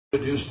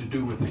It is to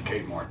do with the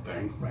Kmart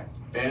thing. Right.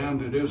 And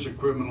it is a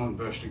criminal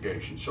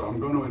investigation. So I'm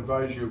going to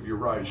advise you of your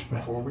rights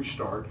before we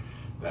start.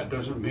 That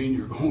doesn't mean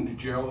you're going to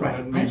jail. It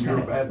doesn't mean you're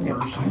a bad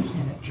person.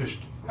 It just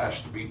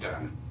has to be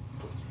done.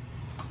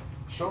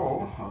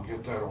 So I'll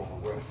get that over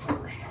with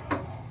first.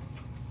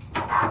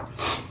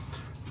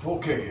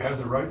 Okay, you have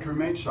the right to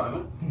remain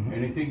silent.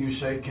 Anything you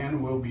say can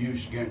and will be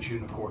used against you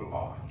in a court of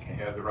law. Okay.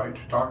 You have the right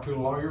to talk to a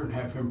lawyer and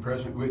have him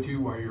present with you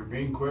while you're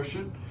being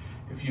questioned.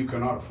 If you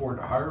cannot afford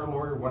to hire a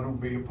lawyer, one will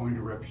be appointed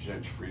to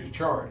represent you free of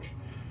charge.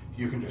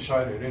 You can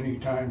decide at any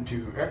time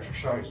to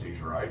exercise these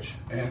rights,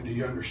 and do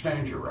you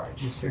understand your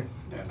rights? Yes, sir.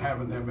 And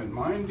having them in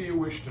mind, do you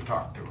wish to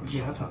talk to us?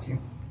 Yeah, I'll talk to you.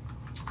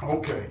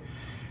 Okay,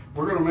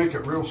 we're going to make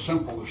it real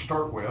simple to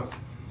start with.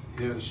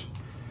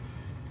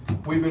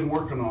 We've been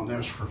working on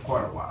this for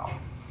quite a while.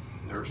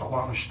 There's a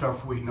lot of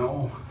stuff we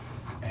know,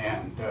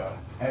 and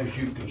as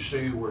you can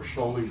see, we're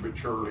slowly but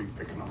surely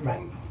picking up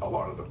on a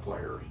lot of the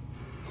players.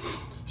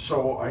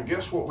 So I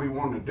guess what we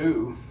want to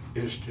do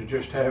is to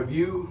just have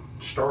you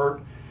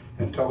start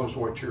and tell us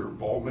what your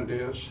involvement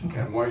is.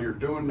 Okay. And while you're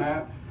doing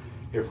that,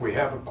 if we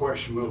have a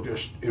question, we'll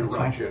just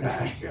interrupt you and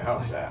ask you.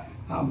 How's that?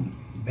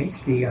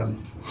 Basically,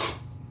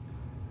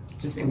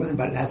 just it wasn't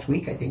about last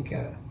week. I think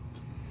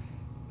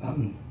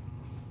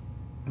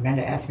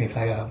Amanda asked me if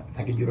I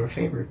could do her a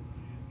favor.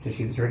 So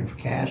she was earning for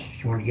cash.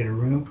 She wanted to get a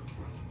room,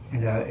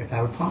 and if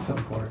I would pawn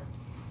something for her.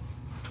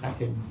 I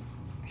said,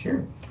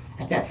 sure.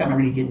 At that time, I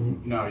really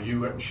didn't. No,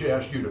 she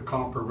asked you to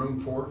comp a room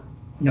for her?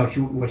 No, she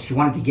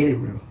wanted to get a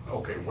room.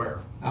 Okay, where?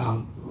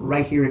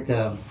 Right here at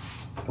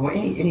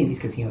any of these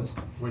casinos.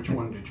 Which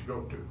one did you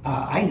go to?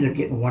 I ended up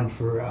getting one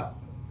for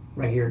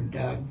right here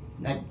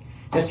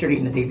yesterday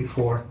and the day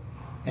before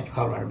at the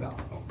Colorado Bell.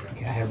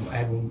 Okay. I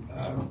had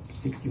one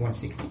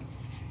 6160.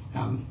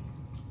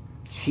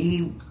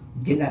 She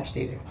did not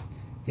stay there.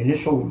 The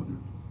initial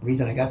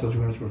reason I got those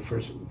rooms were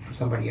for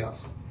somebody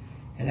else,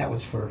 and that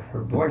was for her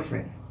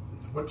boyfriend.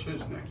 What's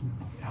his name?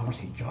 I want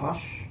to say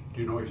Josh.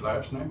 Do you know his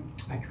last name?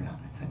 I do not.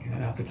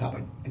 Off the top,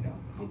 I don't.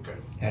 Okay.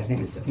 Yeah, his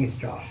name is, I think it's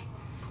Josh.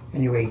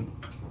 Anyway,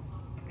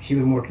 she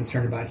was more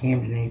concerned about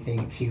him than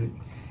anything.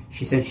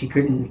 She said she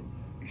couldn't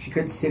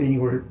sit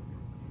anywhere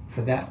for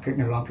that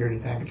long period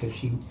of time because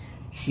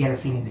she had a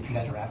feeling that you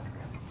guys were after her.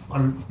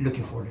 I'm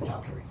looking forward to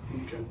talk to her.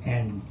 Okay.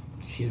 And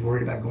she's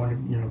worried about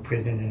going to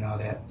prison and all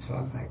that. So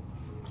I was like,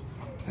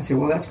 I said,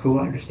 well, that's cool.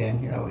 I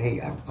understand. Hey,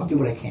 I'll do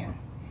what I can.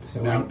 So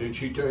now, did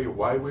she tell you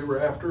why we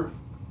were after her?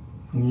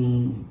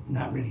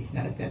 Not really.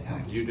 Not at that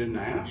time. You didn't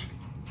ask?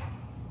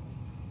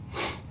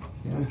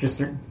 Just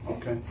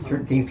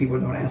certain things people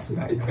don't ask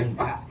about.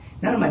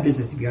 None of my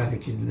business, to be honest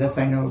with you. The less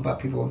I know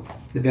about people,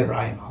 the better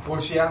I am off. Well,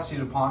 she asked you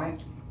to pawn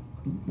it?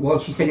 Well,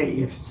 she said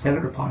if sell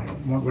it or pawn it.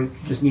 We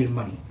just needed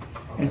money.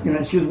 Okay.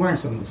 And she was wearing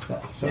some of this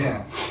stuff. So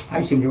yeah. I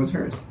assumed it was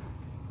hers.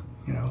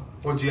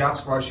 Well, did you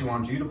ask why she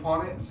wanted you to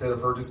pawn it instead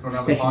of her just going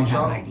down to the pawn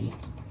shop? ID.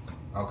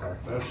 Okay.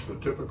 That's the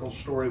typical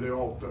story they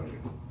all tell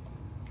you.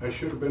 That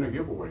should have been a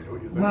giveaway,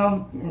 don't you think?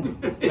 Well,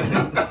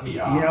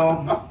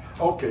 yeah.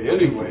 Okay,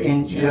 anyway.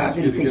 And I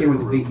didn't think it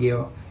was a big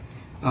deal.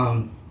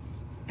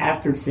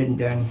 After it's said and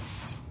done,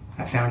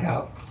 I found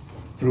out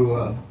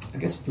through, I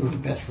guess through her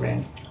best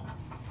friend.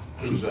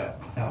 Who's that?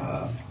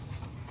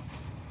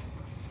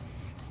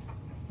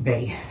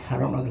 Betty. I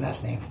don't know the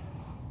last name.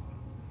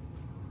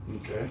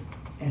 Okay.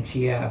 And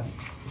she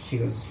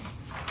goes,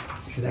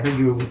 I heard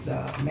you were with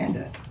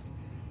Amanda.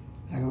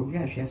 I go,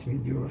 yeah, she asked me to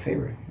do her a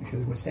favor. And she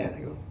goes, what's that? I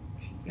go,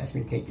 she asked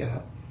me to take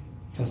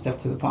some stuff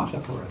to the pawn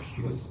shop for us.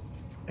 She goes,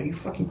 are you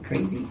fucking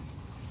crazy?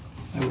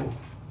 I go,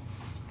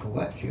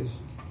 what? She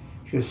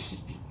goes,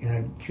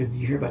 did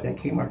you hear about that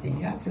Kmart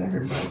thing? Yeah, I said, I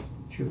heard about it.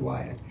 She goes,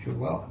 why? She goes,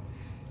 well,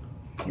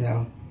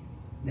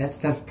 that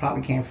stuff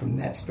probably came from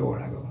that store.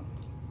 And I go,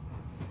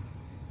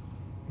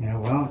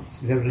 well,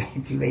 it's a little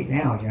too late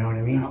now, you know what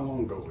I mean? How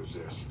long ago was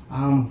this?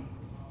 I'm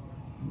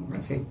going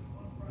to say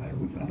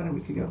about a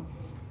week ago.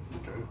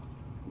 Okay.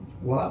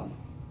 Well,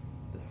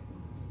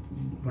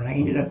 what I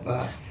ended up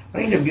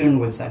doing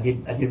was I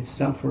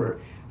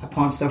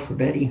pawned stuff for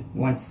Betty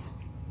once,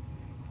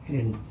 and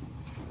then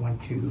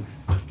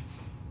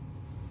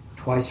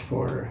twice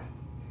for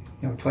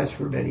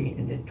Betty,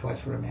 and then twice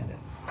for Amanda.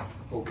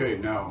 Okay,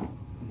 now,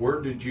 where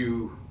did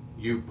you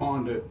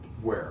pawned it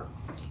where?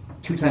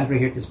 2 times right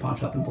here at this pawn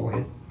shop in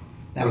Bullhead.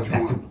 That Which was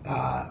back one? to,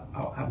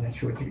 I'm not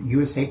sure if they're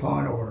USA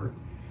Pawn or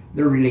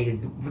they're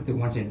related with the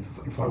ones in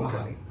Fort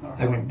Mojave. Right.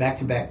 I went back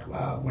to back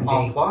one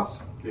Pawn day.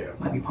 Plus? Yeah.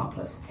 Might be Pawn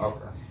Plus.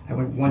 Okay. I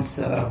went once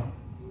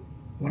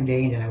one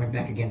day, and then I went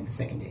back again the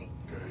second day.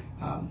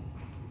 Okay.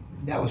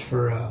 That was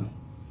for,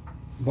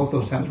 both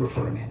those times were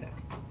for Amanda.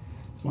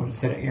 One was a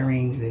set of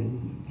earrings,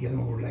 and the other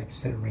one were like a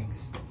set of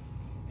rings,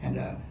 and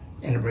a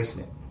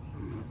bracelet.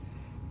 Mm-hmm.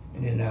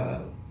 And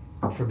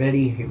then for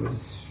Betty, it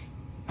was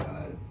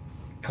a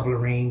couple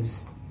of rings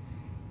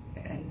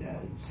and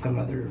some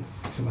other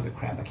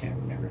crap I can't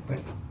remember.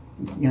 But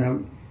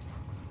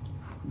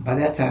by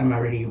that time I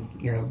already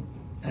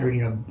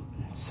know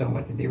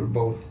somewhat that they're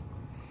both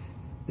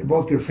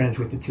good friends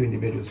with the 2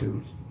 individuals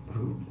who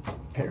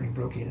apparently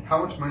broke in.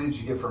 How much money did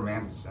you get for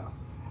Amanda's stuff?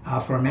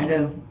 For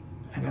Amanda,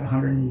 I got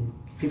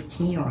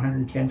 115 or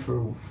 110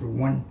 for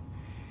one,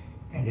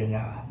 and then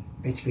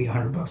basically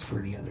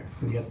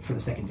 $100 for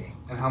the second day.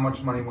 And how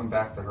much money went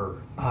back to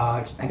her?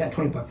 I got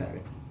 $20 out of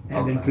it. That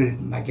Okay.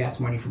 included my gas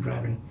money for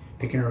driving,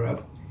 picking her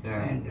up.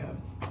 Yeah. And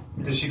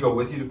Did she go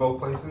with you to both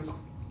places?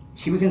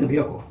 she was in the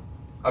vehicle.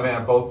 I mean,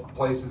 at both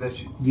places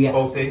that you. Yeah.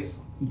 Both days.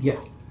 Yeah,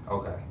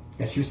 Okay.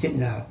 yeah. She was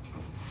sitting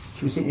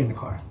in the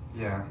car.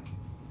 Yeah.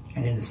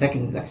 And then the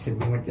second, like I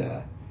said, we went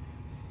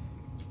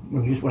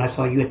when I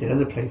saw you at that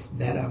other place.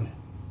 That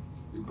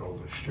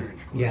Gold exchange.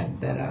 yeah,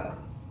 that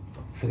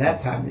for that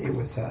time it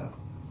was a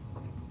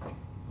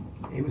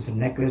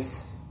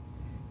necklace.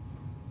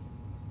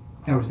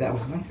 That was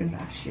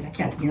shit. I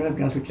can't. You know, to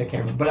be honest with you, I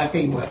can't remember. But I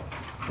tell you what,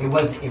 it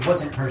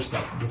wasn't her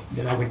stuff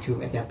that I went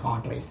to at that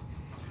pawn place,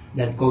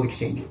 that gold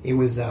exchange. It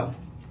was they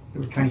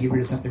were trying to get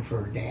rid of something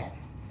for her dad,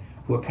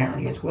 who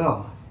apparently as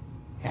well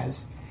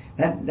has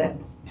that.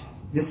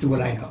 This is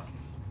what I know.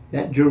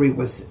 That jewelry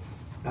was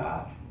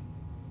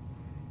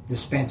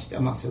dispensed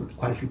amongst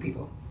quite a few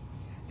people.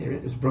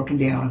 It was broken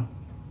down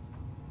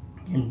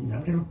in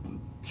little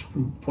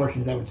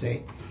portions, I would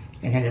say,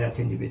 and handed out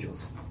to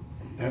individuals.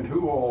 And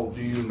who all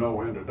do you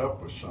know ended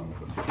up with some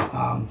of it?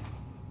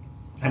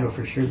 I know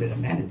for sure that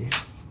Amanda did.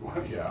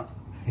 Well, yeah.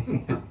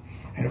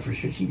 I know for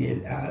sure she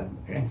did.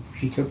 And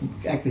she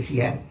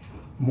had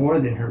more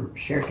than her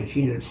share because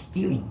she ended up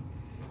stealing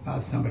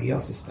somebody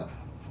else's stuff.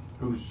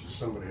 Who's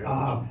somebody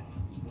else?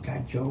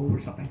 Guy Joe or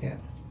something like that.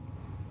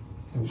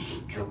 So,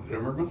 Joe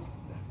Zimmerman?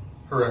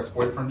 Her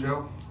ex-boyfriend,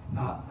 Joe?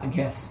 I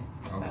guess.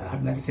 Okay.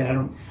 Like I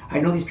said, I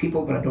know these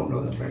people, but I don't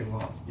know them very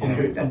well.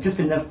 Yeah. Just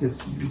enough to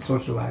be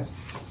socialized.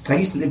 'Cause I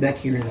used to live back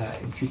here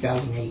in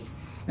 2008.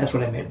 That's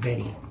when I met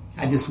Betty.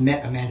 I just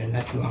met Amanda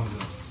not too long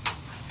ago.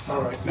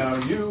 All right. Now,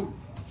 you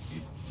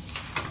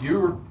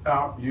were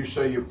out, you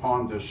say you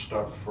pawned this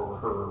stuff for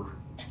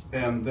her,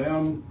 and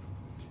then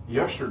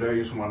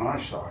yesterday's when I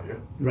saw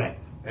you, Right,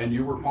 and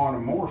you were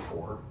pawning more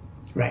for her.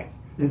 right.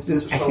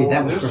 Actually,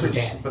 that was for her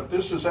dad. But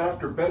this is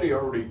after Betty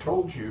already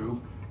told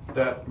you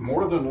that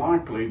more than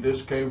likely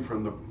this came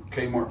from the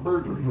Kmart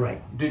burglary.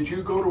 Right. Did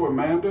you go to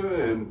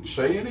Amanda and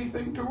say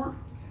anything to her?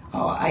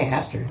 Oh, I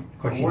asked her. Of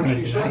course, she's What'd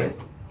going to she deny say?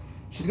 it.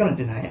 She's going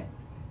to deny it.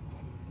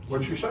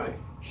 What'd she say?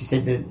 She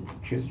said that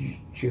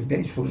she was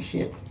Betty's full of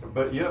shit.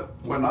 But yet,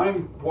 when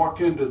I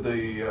walk into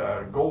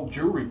the gold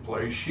jewelry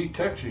place, she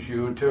texts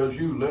you and tells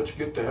you, "Let's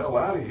get the hell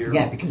out of here."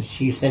 Yeah, because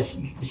she says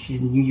she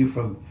knew you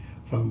from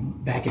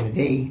back in the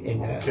day.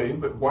 And Okay,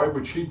 but why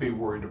would she be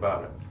worried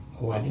about it?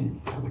 I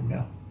wouldn't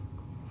know.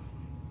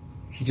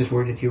 She just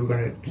worried that you were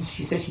going to. Cause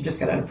she said she just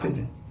got out of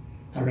prison.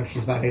 I don't know if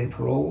she's violated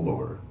parole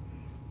or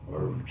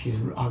she's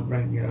on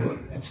running,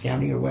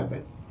 absconding or what.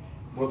 But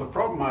Well, the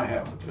problem I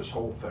have with this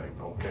whole thing,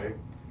 okay,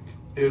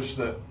 is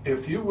that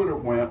if you would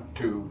have went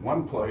to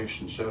one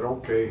place and said,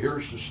 "Okay,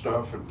 here's the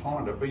stuff," and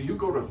pawned it, but you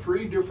go to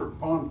 3 different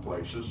pawn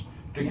places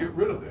to get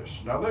rid of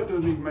this. Now that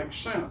doesn't even make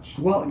sense.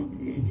 well,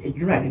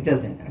 you're right. It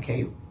doesn't.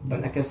 Okay,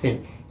 but like I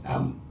said,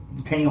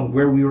 depending on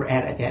where we were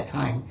at that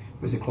time,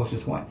 was the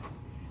closest one.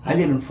 I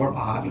live in Fort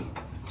Mojave,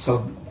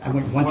 so I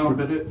went once. Well,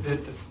 but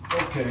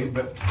okay,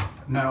 but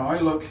now I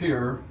look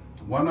here.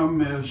 One of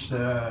them is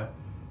the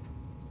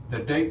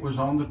date was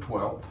on the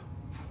 12th.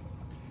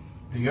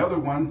 The other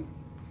one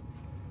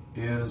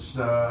is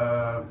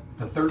the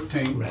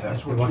 13th. Right,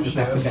 That's the what one you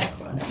back to said.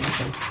 back on that one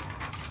place.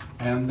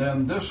 And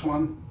then this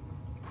one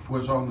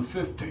was on the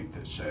 15th,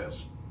 it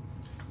says.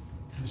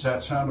 Does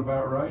that sound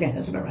about right? Yeah,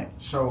 that's about right.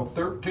 So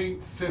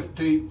 13th,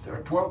 15th,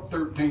 or 12th,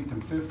 13th,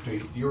 and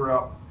 15th, you were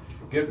out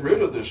getting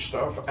rid of this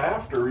stuff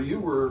after you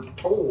were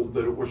told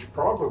that it was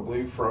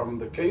probably from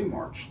the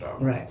Kmart stuff.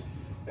 Right.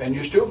 And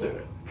you still did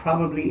it.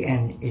 Probably,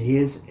 and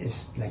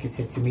it's like it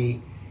said to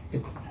me.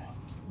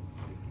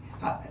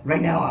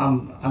 Right now,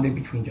 I'm in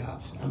between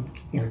jobs. I'm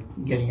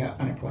getting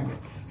unemployment.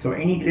 So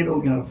any little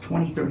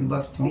 $20,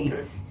 $30 to me,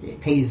 Okay.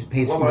 it pays.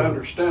 Well, for I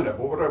understand it,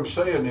 but what I'm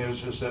saying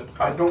is that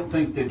I don't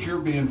think that you're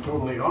being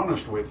totally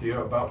honest with you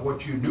about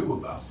what you knew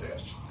about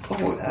this.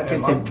 Oh, like I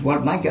said,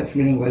 what my gut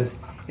feeling was,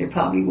 it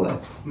probably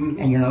was.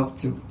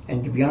 Mhm.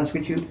 And to be honest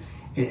with you,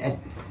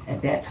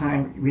 at that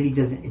time,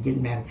 it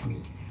didn't matter to me.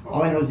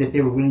 All I know is that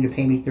they were willing to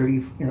pay me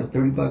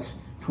 $30,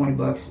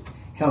 $20.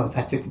 Hell, if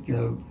I took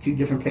 2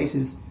 different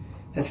places,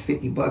 that's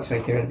 $50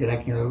 right there that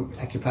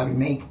I could probably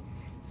make.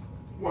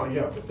 Well,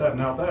 yeah, but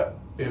that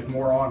is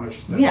more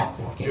honest than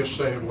just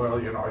saying, well,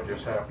 I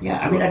just happened. Yeah,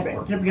 to I do mean, it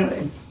for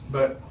it.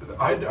 But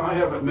I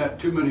haven't met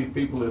too many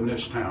people in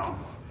this town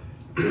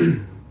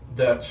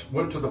that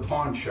went to the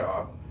pawn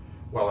shop.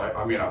 Well,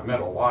 I mean, I've met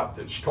a lot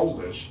that's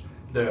told us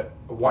that,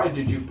 why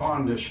did you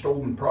pawn this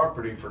stolen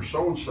property for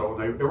so-and-so?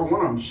 And every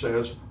one of them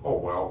says, oh,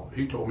 well,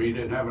 he told me he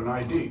didn't have an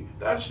ID.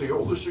 That's the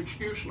oldest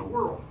excuse in the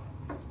world.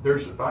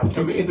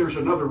 To me, there's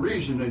another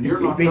reason, and you're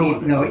not really,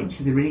 telling no, it.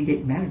 because it really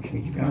didn't matter to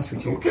me, to be honest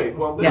with you. Okay,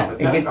 well, Yeah,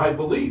 I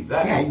believe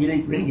that. Yeah, it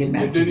really didn't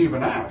matter. You didn't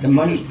even ask. The You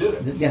money, just did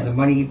it. the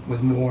money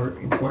was more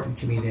important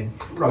to me than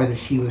Right. whether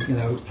she was,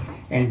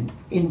 and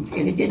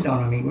it did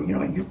dawn on me. Well,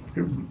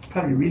 you're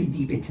probably really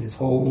deep into this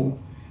whole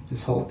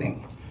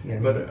thing. You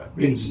know what I mean? But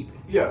Really it's, deep.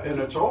 yeah, and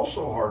it's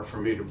also hard for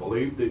me to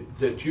believe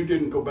that you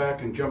didn't go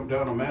back and jump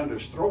down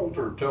Amanda's throat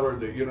or tell her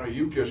that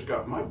you just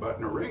got my butt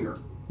in a ringer.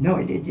 No,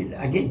 I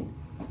didn't.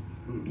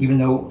 Even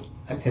though,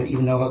 like I said,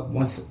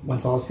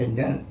 once all said and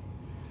done,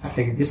 I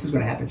figured this is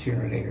going to happen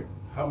sooner or later.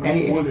 How much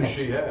more does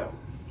she have?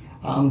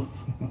 A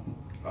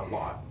A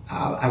lot.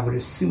 I would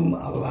assume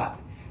a lot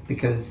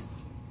because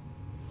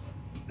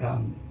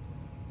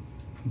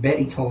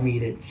Betty told me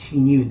that she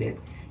knew that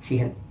she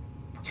had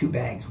 2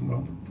 bags,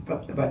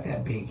 about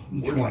that big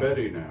each Where's one.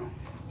 Betty now?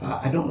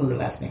 I don't know the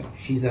last name.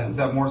 She's Is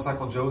that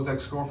Motorcycle Joe's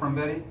ex-girlfriend,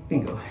 Betty?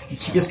 bingo.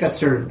 She just got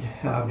served.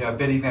 Yeah,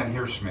 Betty Van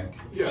Hirschmick.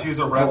 Yeah. She was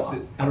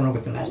arrested. I don't know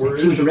what the last Where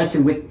name. She was is she?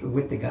 arrested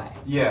with the guy.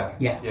 Yeah.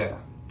 Yeah. Yeah.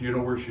 Do you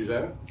know where she's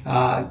at?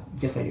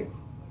 Yes, I do.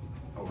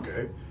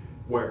 Okay.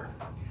 Where?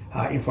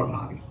 In Fort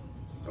Mojave.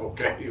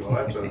 Okay, well,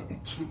 that's a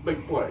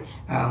big place.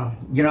 I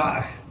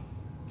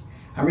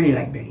really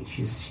like Betty.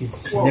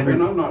 She's Well, never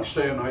and I'm not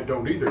saying I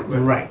don't either, but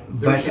right.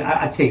 there's But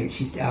I tell you,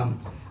 she's.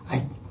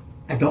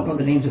 I don't know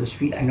the names of the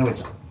street. I know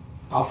it's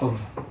off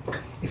of.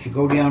 If you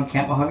go down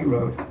Camp Mojave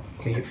Road,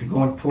 okay, if you're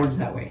going towards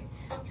that way,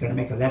 you're gonna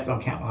make a left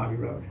on Camp Mojave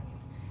Road.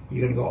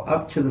 You're gonna go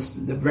up to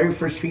the very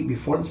first street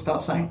before the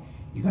stop sign.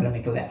 You're gonna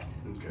make a left.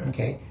 Okay.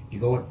 Okay. You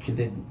go to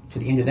the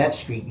end of that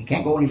street. You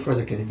can't go any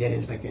further because the dead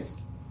ends like this.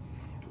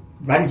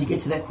 Right as you get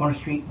to that corner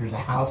street, there's a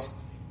house.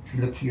 If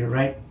you look to your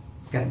right,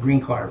 it's got a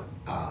green car,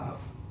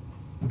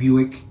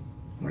 Buick.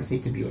 I want to say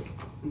it's a Buick.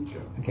 Okay.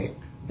 Okay,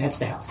 that's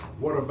the house.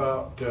 What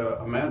about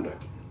Amanda?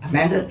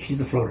 Amanda, she's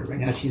the floater right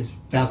now. She's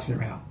bouncing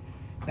around.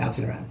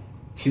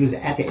 She was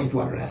at the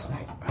Edgewater last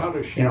night. How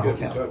does she In a get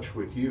in hotel. touch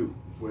with you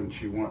when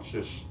she wants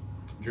this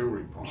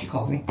jewelry pawn? She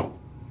calls me.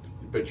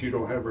 But you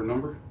don't have her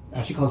number?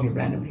 She calls me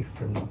randomly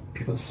from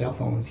people's cell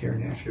phones here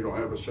and there. She don't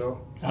have a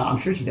cell? I'm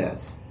sure she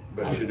does.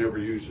 But she never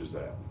uses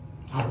that.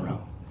 I don't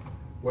know.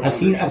 What I've number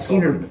seen she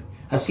her. called?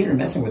 I've seen her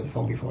messing with the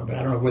phone before, but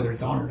I don't know whether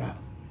it's on or not.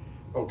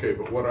 Okay,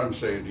 but what I'm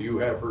saying, do you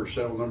have her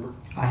cell number?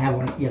 I have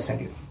one. Yes, I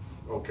do.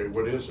 Okay,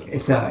 what is it?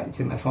 It's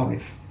in my phone.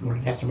 If you want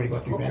to have somebody go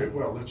through Okay, that.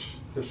 well, let's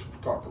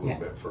talk a little Yeah.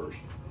 bit first.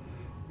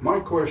 My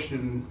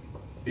question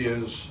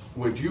is,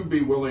 would you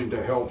be willing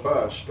to help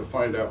us to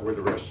find out where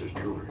the rest of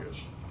his jewelry is?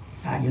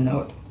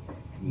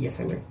 Yes,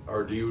 I would.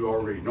 Or do you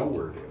already know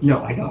where it is?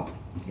 No, I don't.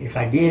 If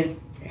I did,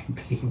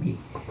 believe me,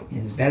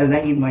 as bad as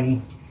I need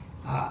money,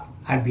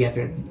 I'd be out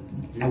there.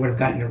 I would have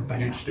gotten her by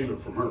now. You'd steal it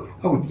from her.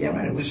 Oh, yeah,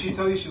 right. I would. Did she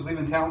tell you she was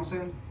leaving town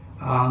soon?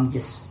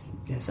 Just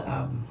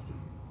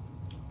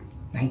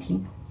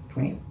 19th,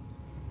 20th.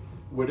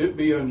 Would it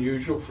be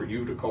unusual for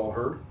you to call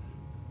her?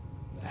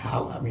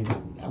 I mean,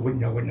 I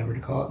wouldn't know what number to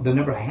call. The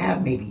number I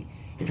have, maybe,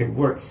 if it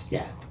works,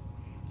 yeah.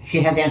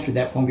 She has answered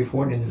that phone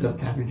before, and then there's other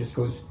times it just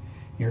goes,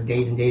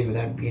 days and days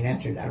without it being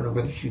answered. I don't know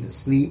whether she's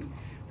asleep,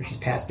 or she's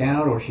passed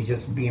out, or she's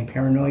just being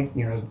paranoid,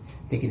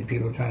 thinking that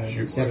people are trying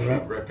to set her She'd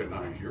up.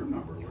 recognize your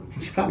number, wouldn't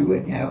she? She probably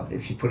would, yeah,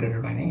 if she put it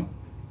under my name.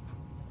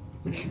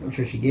 Which I'm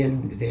sure she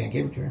did the day I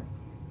gave it to her.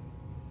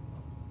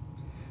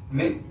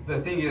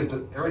 The thing is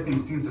that everything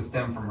seems to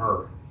stem from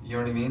her. You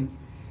know what I mean?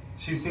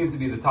 She seems to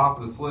be the top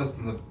of this list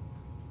and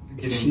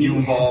getting you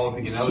involved,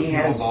 and getting other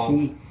people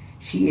involved.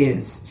 She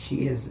is,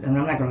 and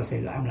I'm not going to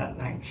say that, I'm not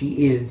lying.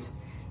 She is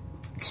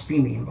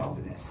extremely involved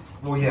in this.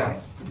 Well, yeah. Okay,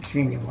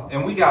 extremely involved.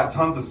 And we got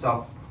tons of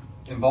stuff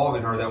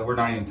involving her that we're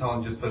not even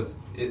telling just because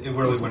it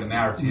really wouldn't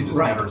matter to you. It just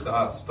Right. matters to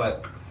us.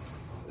 But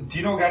do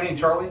you know a guy named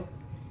Charlie?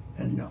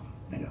 No,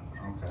 I don't.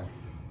 Okay.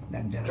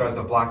 That Drives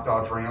a black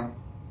Dodge Ram?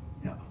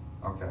 No.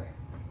 Okay.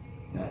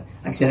 Like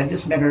I said, I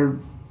just met her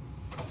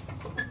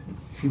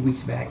a few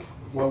weeks back.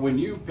 Well, when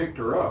you picked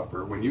her up,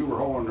 or when you were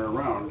hauling her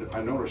around, I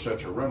noticed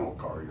that's a rental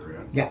car you're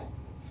in. Yeah.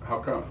 How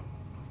come?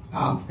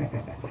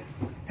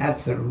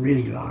 That's a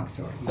really long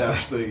story.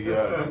 That's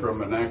the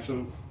from an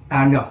accident?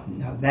 No,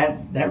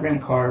 that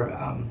rent car.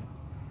 I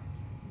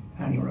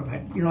don't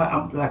even know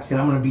if like I said,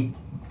 I'm going to be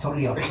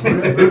totally honest.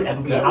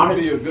 I'm be That would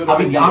honest. be a good I'll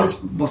be the idea.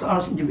 most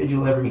honest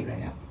individual I'll ever meet right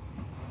now.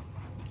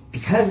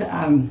 Because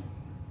I'm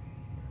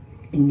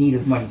in need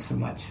of money so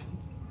much.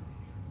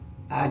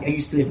 I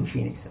used to live in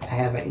Phoenix. I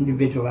have an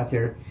individual out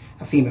there,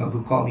 a female,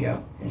 who called me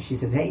up and she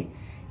says, "Hey,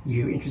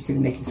 you interested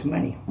in making some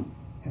money?"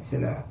 I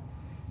said,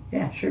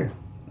 "Yeah, sure."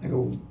 I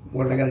go,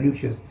 "What do I got to do?"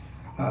 She goes,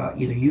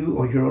 "Either you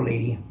or your old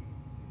lady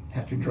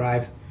have to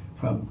drive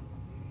from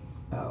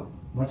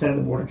one side of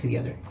the border to the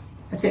other.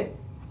 That's it.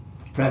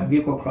 Drive a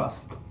vehicle across.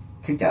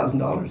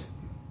 $3,000.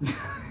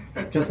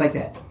 Just like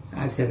that."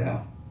 I said,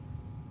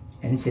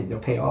 and he said, "They'll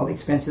pay all the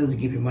expenses, they'll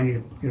give you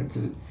money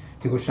to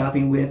go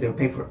shopping with, they'll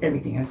pay for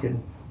everything." I said,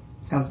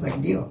 "Sounds like a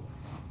deal."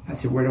 I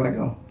said, "Where do I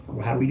go?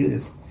 Well, how do we do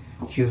this?"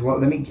 She goes, "Well,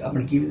 I'm going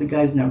to give you the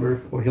guy's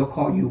number, or he'll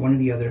call you, one or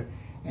the other,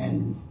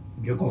 and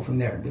you'll go from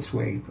there. This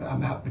way,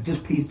 I'm out. But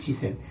just please," she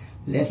said,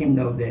 let him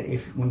know that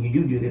if when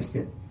you do this,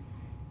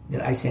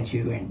 that I sent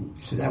you, and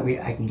so that way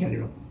I can get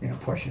a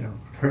portion of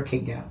her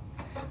takedown.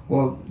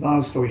 Well,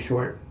 long story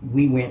short,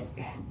 we went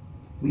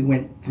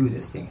through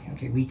this thing.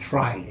 Okay, we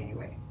tried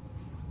anyway.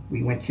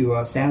 We went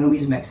to San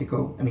Luis,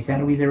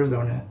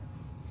 Arizona.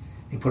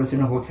 They put us in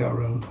a hotel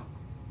room.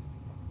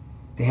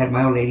 They had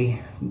my old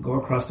lady go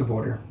across the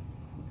border.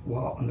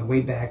 Well, on the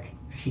way back,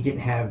 she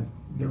didn't have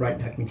the right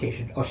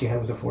documentation. All she had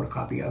was a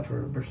photocopy of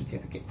her birth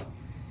certificate.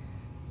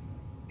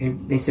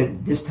 And they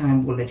said, this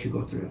time we'll let you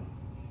go through.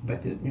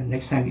 But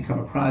next time you come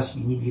across,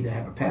 you need to either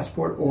have a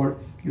passport or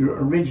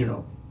your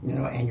original,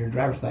 and your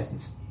driver's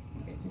license.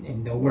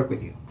 And they'll work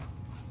with you.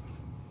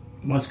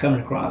 Once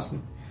coming across,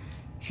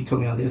 she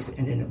told me all this,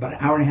 and then about an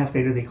hour and a half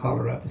later, they called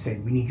her up and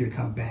said, we need you to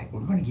come back.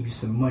 We're going to give you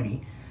some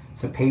money,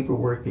 some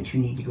paperwork that you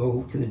need to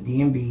go to the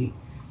DMV,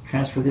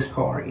 transfer this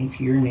car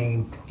into your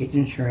name, get the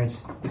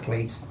insurance, the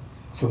plates,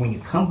 so when you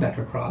come back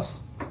across,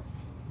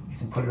 you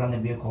can put it on the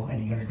vehicle, and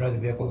you're going to drive the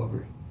vehicle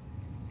over.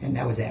 And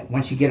that was that.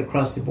 Once you get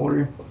across the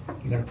border,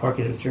 you're going to park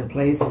it at a certain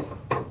place.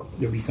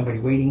 There'll be somebody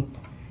waiting.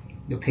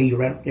 They'll pay you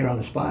right there on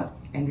the spot,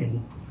 and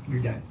then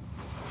you're done.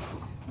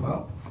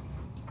 Well,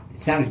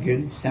 it sounded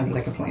good. It sounded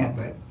like a plan,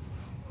 but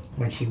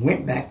when she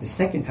went back the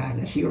second time,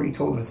 and she already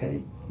told us,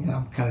 hey,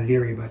 I'm kind of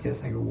leery about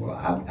this. I go,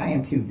 well, I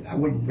am too. I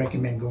wouldn't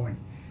recommend going.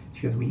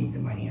 She goes, we need the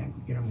money.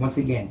 Once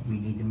again, we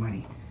need the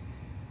money.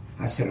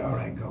 I said, all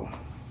right, go.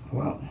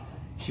 Well,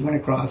 she went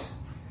across,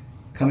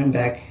 coming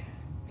back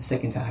the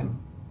second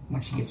time,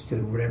 when she gets to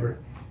whatever,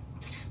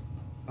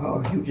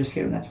 oh, you were just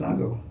here not too long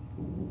ago.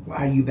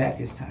 Why are you back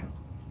this time?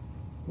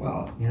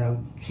 Well,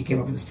 she came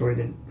up with the story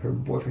that her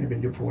boyfriend had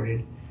been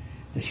deported,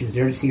 that she was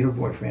there to see her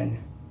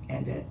boyfriend,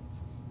 and that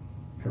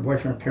her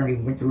boyfriend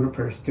apparently went through her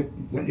purse, took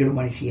what little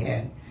money she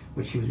had,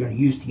 which she was going to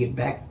use to get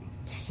back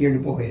here to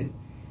Bullhead,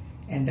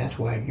 and that's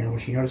why, when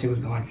she noticed it was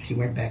gone, she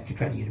went back to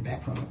try to get it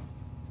back from him.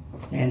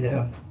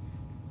 And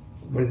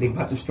whether they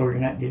bought the story or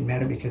not didn't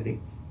matter, because they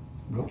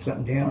wrote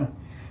something down,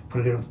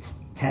 put a little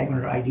tag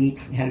on her ID,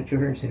 handed it to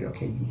her, and said,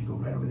 okay, you need to go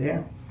right over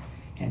there.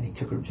 And they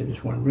took her to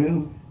this one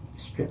room,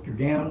 stripped her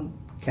down,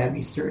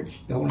 cavity search,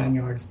 the whole 9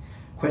 yards,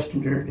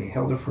 questioned her. They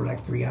held her for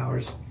like 3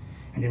 hours,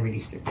 and then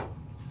released her,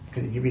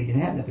 because they really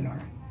didn't have nothing on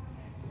her.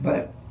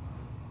 But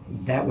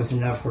that was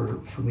enough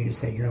for me to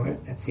say, you know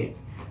what, that's it.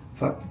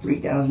 Fuck the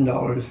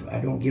 $3,000. I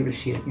don't give a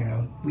shit.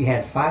 We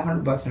had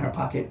 $500 in our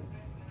pocket,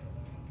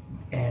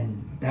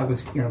 and that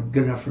was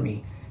good enough for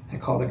me. I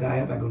called the guy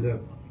up. I go,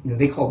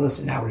 they called us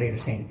an hour later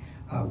saying,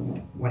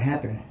 what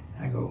happened?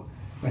 I go,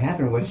 what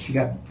happened was she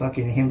got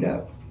fucking hemmed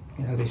up.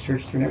 They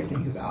searched her and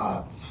everything. He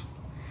goes,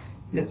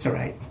 that's all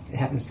right. It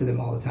happens to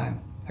them all the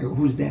time. I go,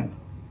 who's them?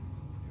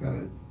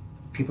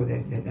 People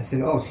that I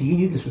said, oh, so you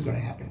knew this was going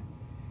to happen.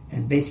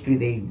 And basically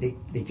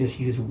they just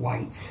use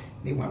whites.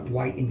 They want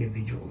white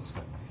individuals.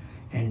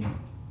 And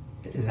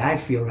as I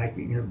feel like,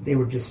 they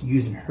were just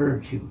using her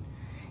to,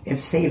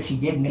 if she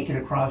did make it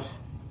across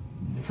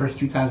the first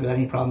 2 times without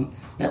any problem,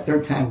 that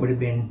third time would have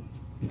been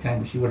the time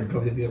when she would have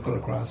drove the vehicle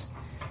across.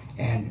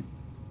 And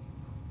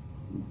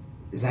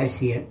as I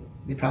see it,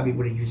 they probably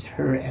would have used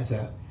her as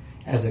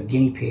a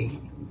guinea pig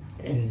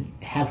and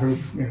have her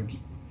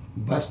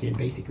busted,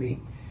 basically,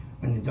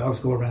 when the dogs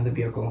go around the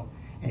vehicle,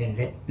 and then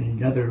let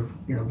another,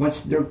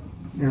 once their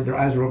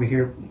eyes are over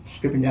here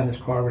stripping down this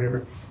car or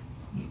whatever,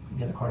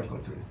 the other cars go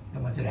through. The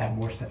ones that have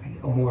more stuff in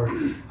it, or more,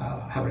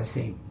 how would I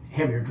say,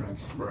 heavier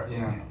drugs. Right.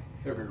 Yeah.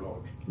 Heavier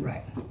loads.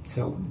 Right.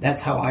 So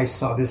that's how I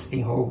saw this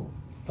thing whole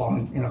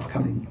falling,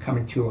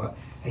 coming to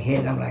a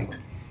head. I'm like,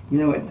 you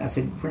know what? I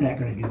said, we're not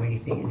going to do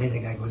anything. And then the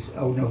guy goes,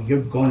 oh no,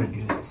 you're going to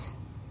do this.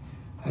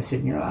 I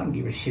said, I don't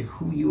give a shit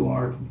who you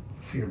are.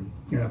 If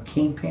you're,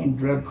 kingpin,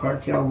 drug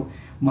cartel,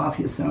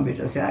 mafia son of a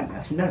bitch. I said,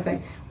 matter of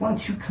fact, why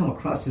don't you come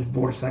across this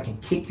border so I can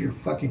kick your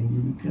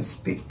fucking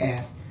spick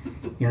ass?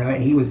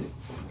 And he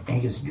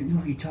goes, you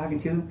know who you're talking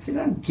to? I said,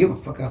 I don't give a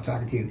fuck who I'm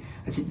talking to.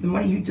 I said, the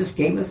money you just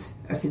gave us,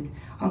 I said,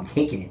 I'm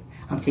taking it.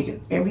 I'm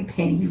taking every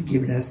penny you've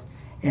given us,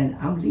 and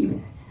I'm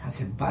leaving. I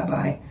said,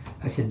 bye-bye.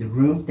 I said, the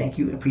room, thank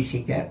you,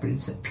 appreciate that, but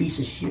it's a piece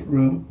of shit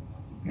room,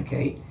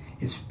 okay?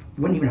 It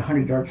wasn't even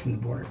 100 yards from the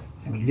border.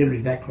 I mean,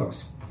 literally that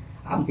close.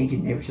 I'm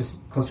thinking they were just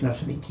close enough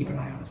so they can keep an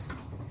eye on us,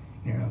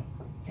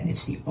 And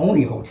it's the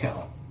only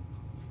hotel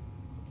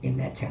in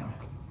that town.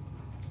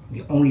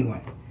 The only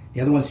one.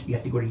 The other ones, you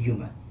have to go to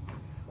Yuma.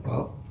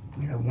 Well,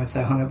 once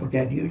I hung up with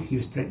that dude, he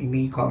was threatening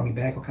me, calling me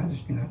back, all kinds of,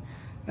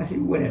 I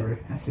said, whatever.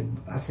 I said,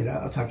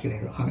 I'll talk to you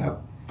later. Hung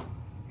up.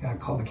 I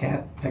called the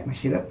cab, packed my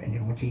shit up, and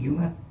then went to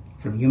Yuma.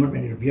 From Yuma,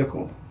 rented a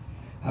vehicle.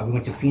 We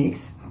went to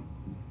Phoenix,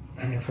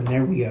 and then from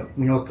there we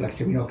know, like I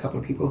said, we know a couple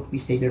of people. We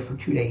stayed there for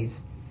 2 days,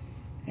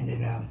 and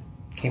then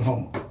came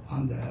home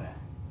on the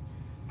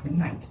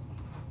 9th.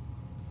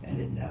 And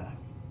then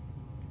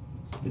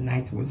the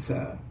 9th was.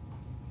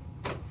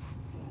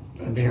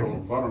 And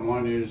so bottom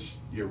line is,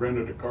 you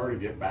rented a car to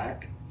get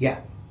back, Yeah,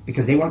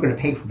 because they weren't going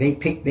to pay for. They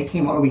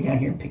came all the way down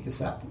here and picked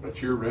us up.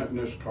 but you're renting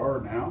this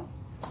car now?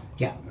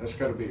 Yeah. That's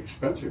got to be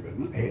expensive,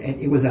 isn't it?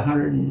 And it was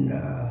 100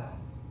 and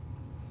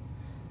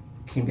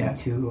came down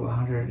to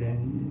 100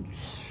 and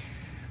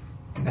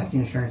I got the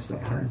insurance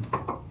like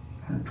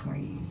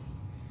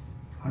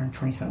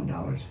 120 something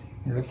dollars.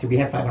 You know, like I said, we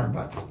had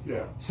 $500.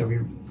 Yeah. So we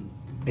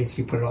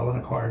basically put it all on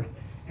a card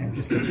and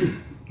just, you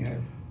know.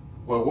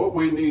 Well, what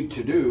we need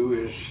to do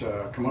is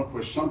come up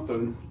with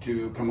something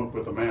to come up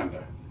with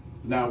Amanda.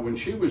 Now, when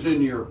she was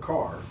in your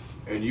car,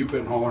 and you've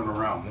been hauling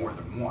around more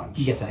than once.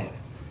 Yes, I have.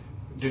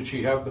 Did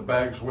she have the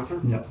bags with her?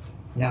 No.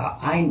 Now,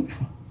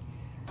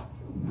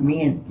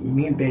 me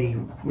and Betty,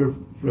 we're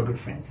real good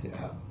friends. Like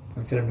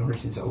I said, I've known her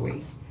since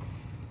 '08.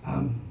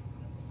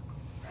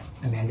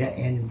 Amanda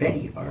and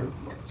Betty are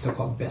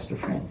so-called best of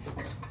friends.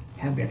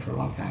 Have been for a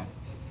long time.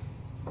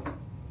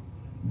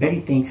 Betty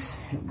thinks,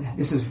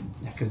 this is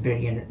because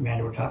Betty and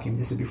Amanda were talking,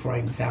 this is before I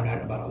even found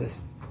out about all this.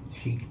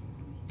 She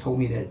told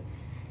me that,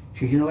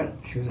 she goes, you know what?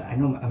 She goes, I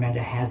know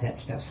Amanda has that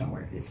stuff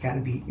somewhere. It's got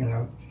to be, you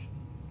know.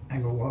 I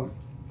go, well,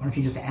 why don't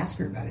you just ask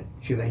her about it?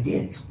 She goes, I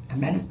did.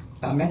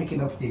 Amanda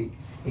came up with the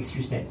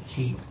excuse that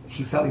she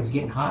felt it was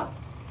getting hot,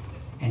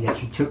 and that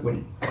she took what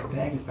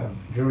bag of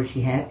jewelry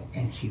she had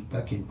and she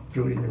fucking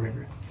threw it in the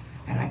river.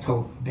 And I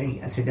told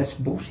Betty, I said, that's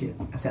bullshit.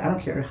 I said, I don't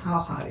care how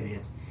hot it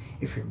is.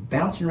 If you're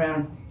bouncing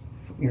around,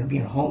 you know,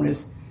 being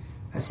homeless,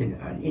 I said,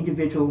 an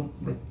individual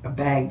with a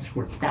bag that's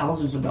worth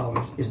thousands of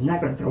dollars is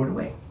not going to throw it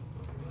away.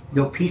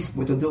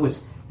 What they'll do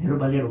is, little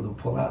by little, they'll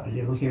pull out a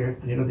little here,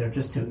 a little there,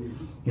 just to,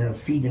 you know,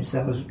 feed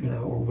themselves, you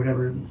know, or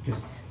whatever.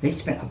 Because they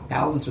spent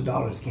thousands of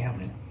dollars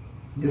gambling.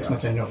 This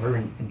much I know, her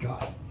and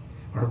Josh,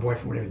 or her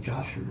boyfriend, whatever,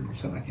 Josh or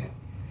something like that.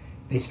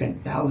 They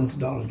spent thousands of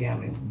dollars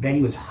gambling.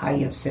 Betty was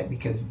highly upset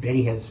because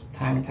Betty has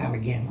time and time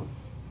again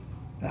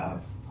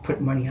put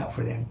money out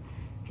for them,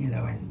 you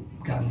know, and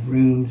got them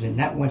rooms, and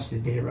not once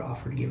did they ever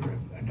offer to give her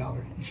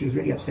 $1. And she was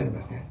really upset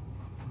about that.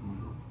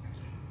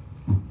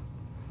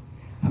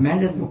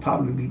 Amanda will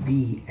probably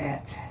be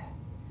at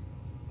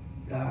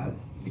the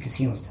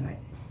casinos tonight,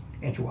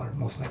 Edgewater,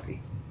 most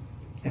likely.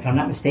 If I'm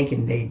not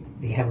mistaken, they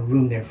have a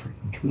room there for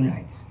 2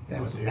 nights.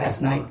 That was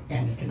last night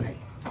and tonight.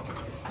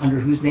 Under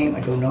whose name,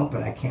 I don't know,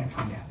 but I can't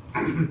find out.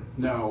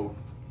 Now,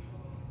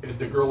 is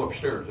the girl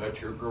upstairs,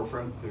 that's your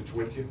girlfriend that's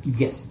with you?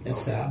 Yes,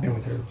 that's, I've been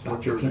with her.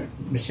 What's your name?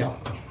 Michelle.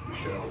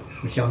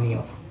 Michelle.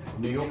 Neal.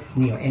 Neil?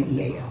 Neal,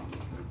 Neal.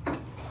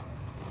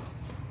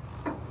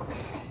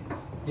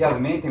 Yeah, the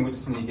main thing we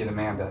just need to get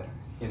Amanda.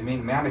 You know what I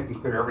mean? Amanda can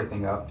clear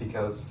everything up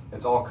because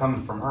it's all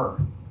coming from her.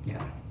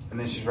 Yeah. And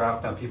then she's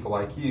wrapping up people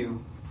like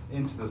you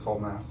into this whole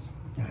mess.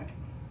 All right.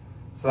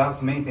 So that's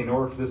the main thing. In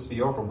order for this to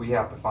be over, we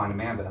have to find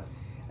Amanda.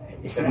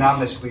 It's If not,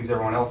 that she leaves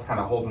everyone else kind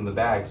of holding the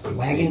bag, so to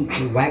wagon,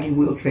 speak. the wagon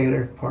wheel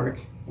trailer park,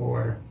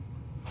 or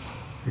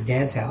her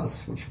dad's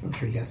house, which I'm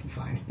sure you guys can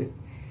find.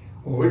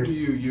 Or What do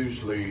you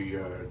usually,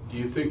 do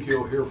you think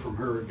you'll hear from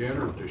her again,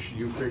 or does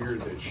you figure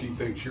that she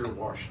thinks you're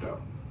washed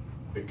up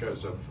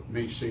because of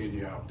me seeing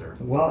you out there?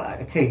 well,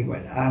 I tell you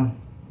what.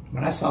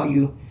 When I saw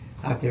you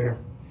out there,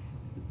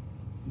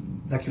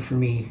 lucky for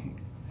me,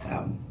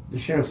 the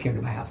sheriffs came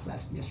to my house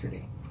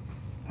yesterday.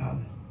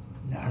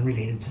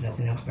 Unrelated to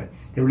nothing else, but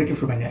they were looking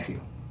for my nephew.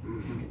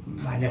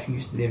 Mm-hmm. My nephew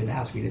used to live in the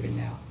house we live in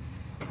now.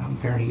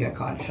 Apparently he got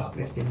caught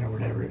shoplifting or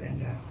whatever,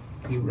 and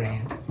he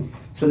ran.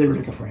 So they were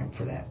looking for him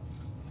for that.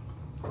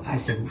 I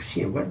said, well,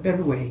 shit, what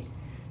better way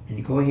than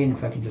to go ahead and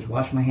if I can just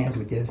wash my hands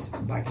with this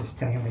by just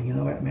telling him, you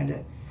know what,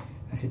 Amanda?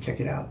 I said, check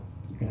it out.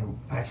 You know,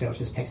 actually, I was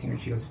just texting her.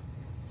 She goes,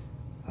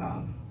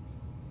 I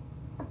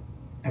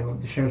go,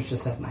 the sheriff's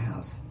just left my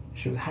house.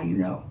 She goes, how do you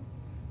know?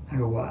 I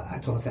go, well, I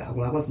told her,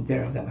 well, I wasn't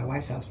there. I was at my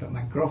wife's house, but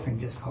my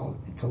girlfriend just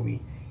called and told me,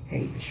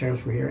 hey, the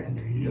sheriffs were here and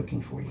they're looking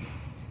for you.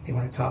 They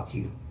want to talk to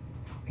you.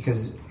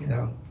 Because, you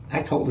know,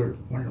 I told her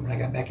when I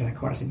got back in my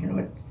car, I said, you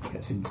know what? I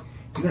said,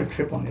 you're going to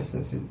trip on this.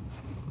 I said,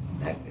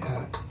 that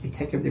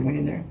detective that went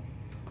in there,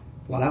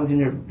 while I was in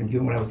there and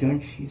doing what I was doing,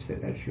 she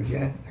said, she goes,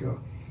 yeah. I go,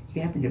 he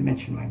happened to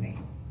mention my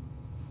name.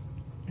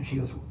 And she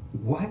goes,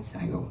 what?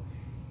 I go,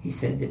 he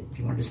said that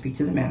he wanted to speak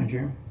to the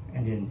manager,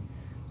 and then,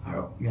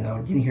 you know,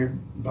 I didn't hear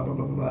blah, blah,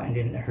 blah, blah, blah, and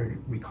then I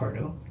heard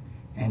Ricardo,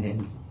 and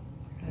then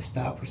I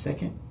stopped for a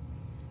second.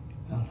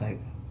 I was like,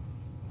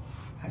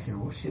 I said,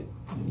 well, shit,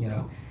 you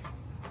know,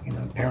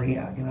 apparently,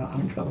 you know, I'm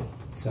in trouble.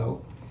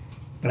 So,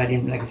 but I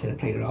didn't, like I said, I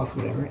played it off,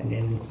 whatever, and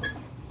then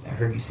I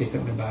heard you say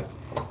something about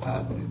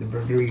the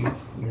burglary,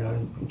 you know,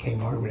 in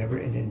Kmart or whatever,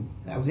 and then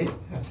that was it.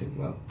 I said,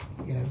 well,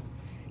 you know,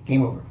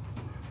 game over.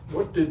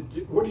 What do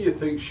you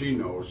think she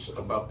knows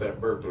about that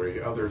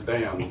burglary other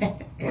than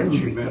when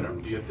she met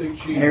him? Do you think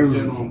she was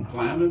in on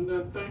planning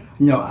that thing?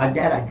 No,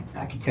 that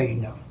I can tell you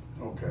no.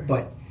 Okay.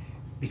 But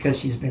because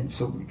she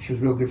was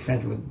real good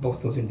friends with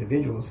both those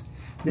individuals.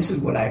 This is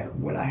what I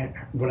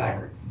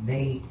heard.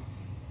 They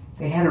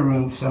had a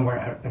room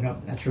somewhere.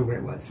 I'm not sure where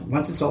it was.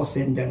 Once it's all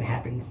said and done,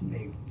 happened.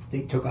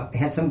 They took off. They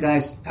had some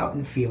guys out in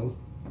the field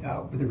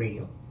with a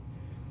radio,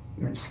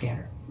 or a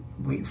scanner,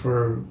 waiting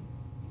for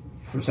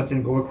something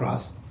to go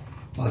across.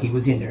 While he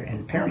was in there, and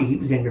apparently he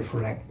was in there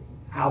for like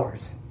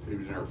hours. He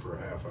was in there for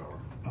a half hour.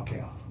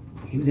 Okay,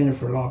 he was in there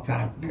for a long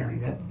time. Apparently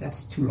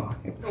that's too long.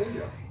 Oh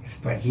yeah.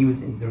 But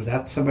there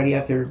was somebody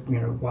out there, you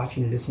know,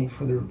 watching and listening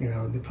for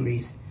the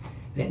police,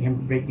 letting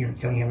him,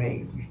 telling him,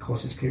 hey, your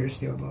coast is clear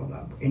still, blah,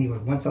 blah. But anyway,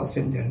 once all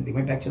said and done, they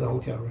went back to the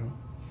hotel room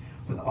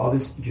with all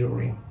this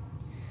jewelry.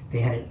 They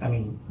had it,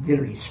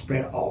 literally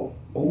spread all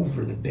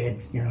over the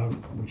bed.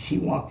 When she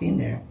walked in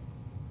there,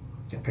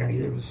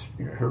 apparently there was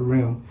her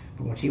room,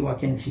 but when she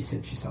walked in, she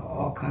said she saw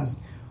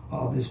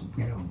all this,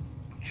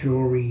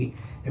 jewelry.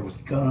 There was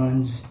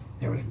guns.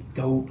 There was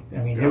dope.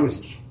 There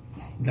was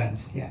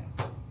guns. Yeah.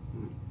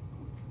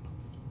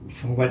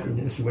 From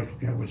this is what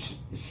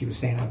she was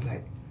saying. I was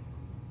like,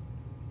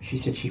 she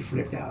said she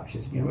flipped out. She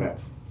said, you know what?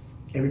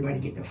 Everybody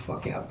get the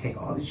fuck out.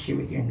 Take all this shit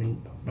with you.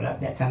 But at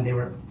that time they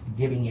were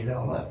giving it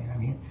all up. You know what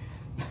I mean?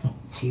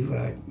 She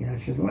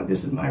said, well,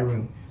 this is my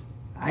room.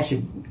 I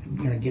should,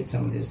 get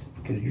some of this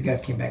because you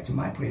guys came back to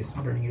my place.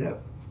 I'm burning it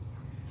up.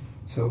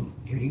 So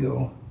here you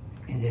go.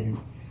 And then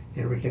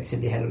like I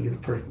said, they had little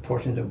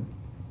portions of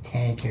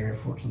 10 karat,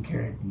 14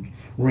 karat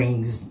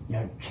rings,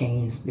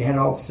 chains. They had it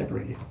all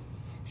separated.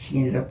 She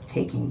ended up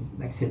taking,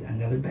 like I said,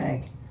 another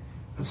bag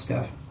of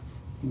stuff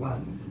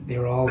while they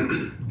were all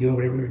doing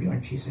whatever they were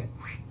doing. She said,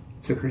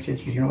 took her shit.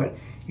 She said, you know what?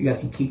 You guys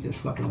can keep this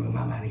fucking room.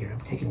 I'm out of here.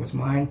 I'm taking what's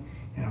mine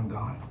and I'm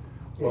gone.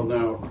 Well,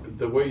 now,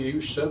 the way you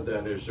said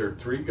that, is there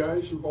 3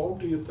 guys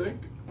involved, do you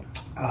think?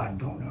 I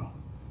don't know.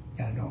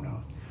 I don't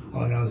know.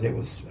 All I know is it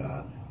was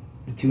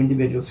the 2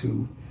 individuals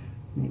who,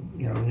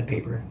 in the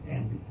paper,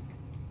 and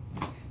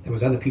there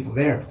was other people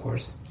there, of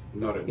course.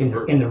 Not in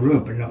the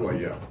room, but no. Well,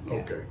 yeah,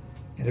 okay.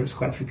 Yeah, there was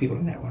quite a few people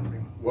in that one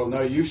room. Well,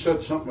 now, you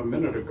said something a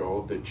minute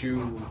ago that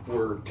you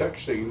were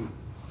texting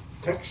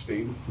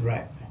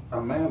right.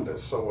 Amanda,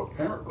 so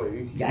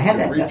apparently... Yeah, I have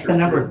that. That's the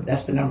number.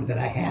 That's the number that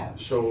I have.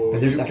 So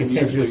you can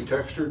usually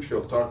text her and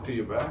she'll talk to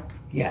you back?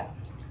 Yeah.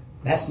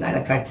 Last night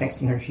I tried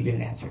texting her. She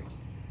didn't answer.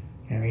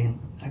 You know what I mean?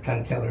 I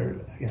tried to tell her,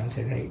 I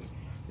said, hey,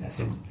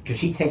 because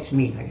she texted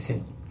me, like I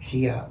said,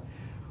 she,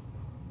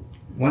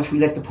 once we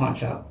left the pawn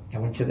shop,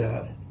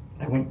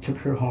 took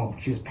her home.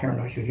 She was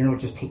paranoid. She was, you know what,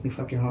 just take me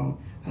fucking home.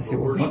 I said,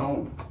 well, where's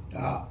home?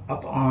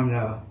 Up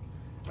on,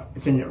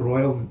 it's in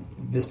Royal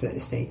Vista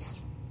Estates,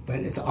 but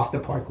it's off the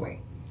Parkway.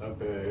 Up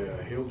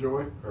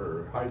Hilljoy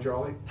or High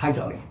Jolly? High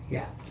Jolly,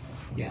 yeah.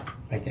 Yeah,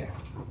 right there.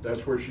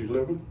 That's where she's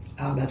living?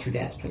 That's her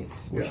dad's place,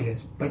 where she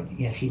is. But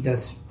yeah, she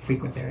does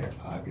frequent there,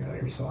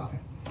 every so often.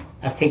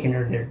 I've taken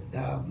her there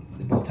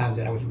both times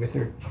that I was with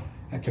her.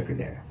 I took her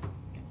there,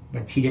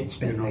 but she didn't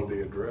spend. You know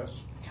the address?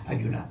 I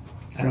do not.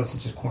 I know it's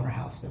just a corner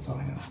house. That's all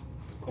I know.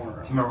 Corner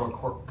house. Do you remember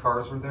what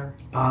cars were there?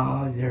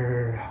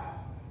 They're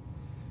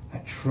a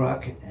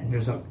truck, and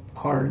there's a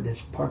car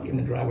that's parked in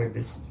the driveway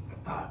that's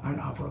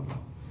inoperable.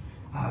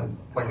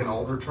 Like an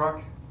older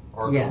truck?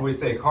 Or yeah. Would we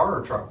say a car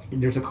or a truck?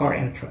 There's a car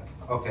and a truck.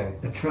 Okay.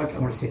 The truck, I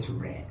want to say it's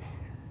red.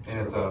 And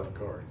it's a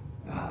car.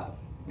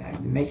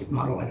 The make and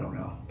model, I don't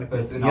know. But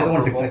the other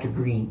one's like a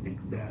green.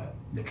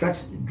 The truck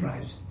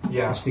drives.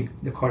 Yeah. It's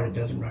the car that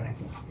doesn't run, I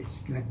think.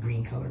 It's like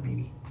green color,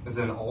 maybe. Is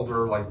it an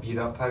older, like beat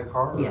up type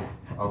car? Or? Yeah.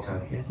 Okay.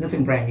 So. Yeah, it's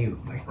nothing brand new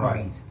by no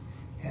means.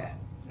 Yeah.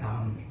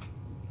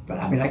 But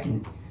I mean, I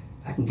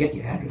can get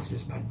the address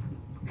just by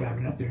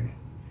driving up there.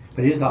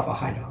 But it is off a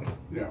High Dollar.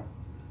 Yeah.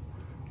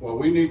 Well,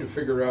 we need to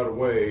figure out a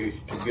way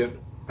to get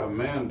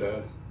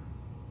Amanda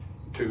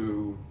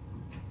to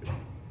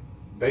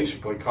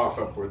basically cough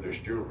up where this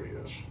jewelry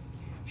is.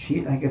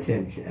 She, like I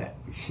said,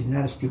 she's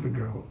not a stupid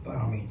girl by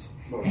all means.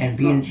 Well, and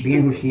being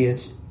who she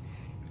is,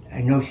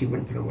 I know she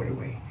wouldn't throw it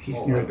away. She's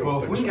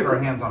well, if we can get our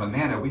hands on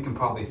Amanda, we can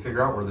probably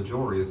figure out where the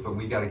jewelry is. But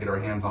we got to get our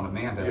hands on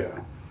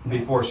Amanda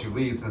before she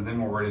leaves, and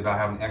then we're worried about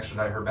having to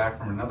extradite her back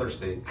from another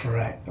state.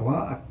 Correct.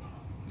 Well,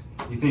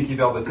 you think you'd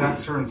be able to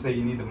text her and say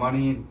you need the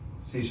money?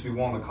 See if she'd be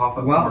willing to cough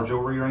up some more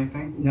jewelry or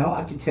anything? No,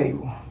 I can tell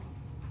you.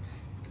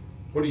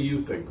 What do you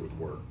think would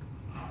work?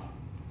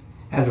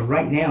 As of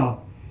right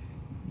now,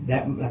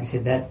 that, like I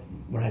said, that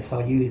when I saw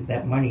you,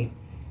 that money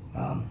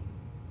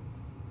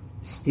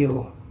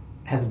still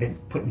hasn't been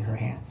put in her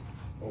hands.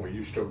 Oh,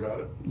 you still got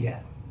it?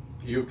 Yeah.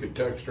 You could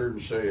text her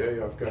and say,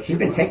 hey, I've got She's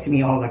been texting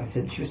me all, like I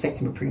said, she was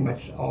texting me pretty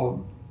much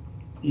all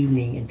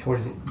evening and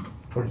towards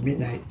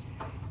midnight,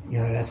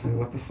 asking me,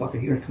 what the fuck, are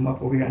you going to come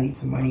up over here? I need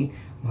some money.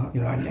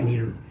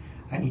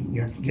 I need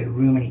to get a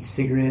room, I need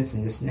cigarettes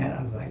and this and that.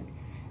 I was like,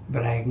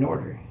 but I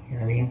ignored her, you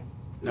know what I mean?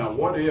 Now,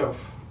 what if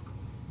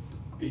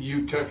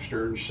you text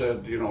her and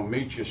said,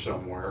 meet you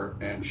somewhere,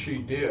 and she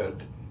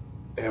did,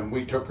 and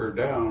we took her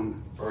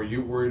down? Are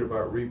you worried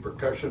about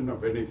repercussion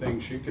of anything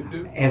she could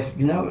do? If,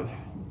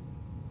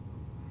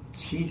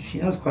 she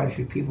knows quite a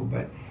few people,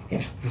 but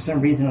if for some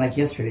reason, like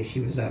yesterday,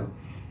 she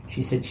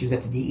said she was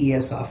at the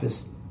DES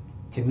office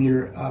to meet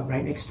her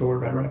right next door,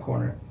 right around the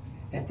corner,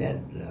 at that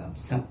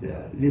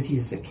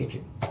Lizzie's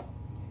kitchen.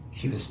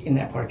 She was in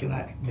that parking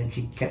lot. Then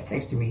she kept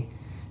texting me,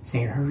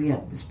 saying, "Hurry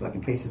up! This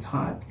fucking place is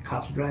hot.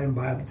 Cops are driving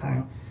by all the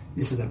time.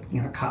 This is a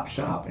cop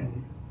shop."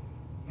 And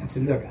I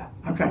said, "Look,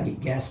 I'm trying to get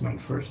gas money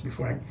first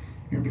before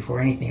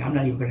anything. I'm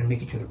not even going to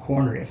make it to the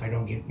corner if I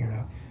don't get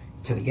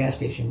to the gas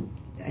station.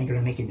 I ain't going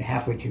to make it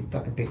halfway to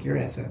fucking pick your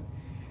ass up."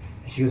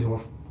 And she goes,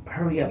 "Well,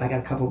 hurry up! I got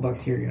a couple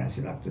bucks here." And I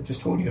said, "I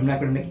just told you, I'm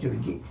not going to make it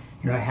to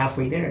the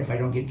halfway there if I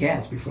don't get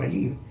gas before I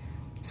leave."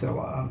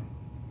 So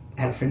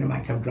I had a friend of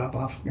mine come drop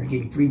off, and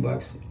gave me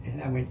 $3,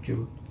 and I went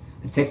to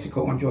the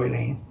Texaco on Joy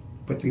Lane,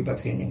 put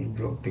 $3 in, and then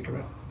drove to pick her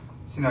up.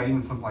 See, now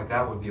even something like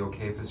that would be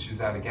okay if she's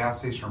at a gas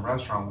station or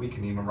restaurant. We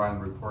can even write in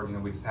the report. You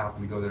know, we just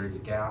happened to go there to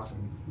get gas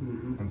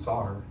and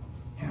saw her.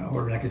 Yeah,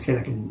 or like I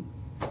said,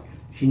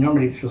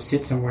 she'll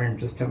sit somewhere and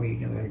just tell me,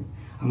 you know,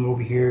 I'm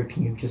over here.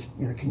 Can you just,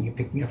 you know, can you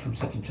pick me up from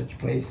such and such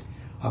place?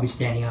 I'll be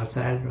standing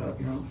outside, you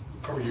know.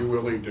 Are you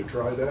willing to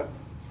try that?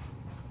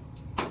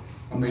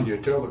 I mean, you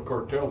tell the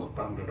cartel to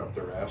pound it up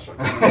their ass.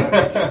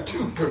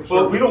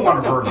 Well, we don't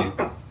want to burn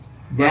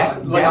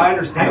you. I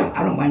understand.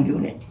 I don't mind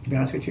doing it, to be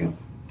honest with you.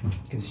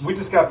 We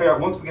just got to figure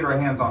out, once we get our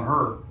hands on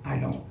her, I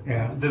don't,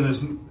 yeah. then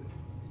there's,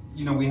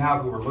 you know, we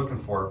have who we're looking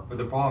for. But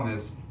the problem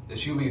is, if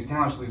she leaves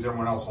town, she leaves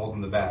everyone else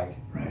holding the bag.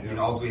 Right. And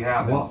all we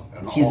have Well,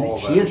 is...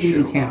 she is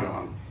leaving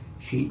town.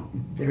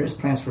 There is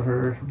plans for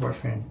her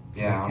boyfriend.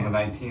 Yeah, on the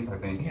 19th, I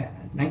think. Yeah,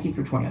 19th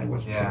or 20th, I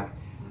wasn't Yeah.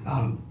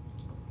 sure.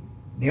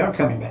 They are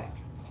coming back.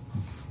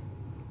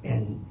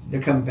 And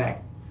they're coming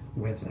back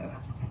with a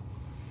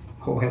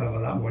whole hell of a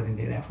lot more than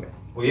they left with.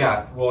 Well,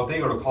 yeah. Well, if they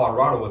go to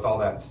Colorado with all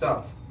that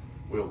stuff,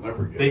 we'll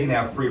never get they can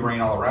have free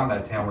reign all around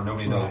that town where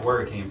nobody knows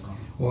where it came from.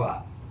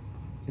 Well,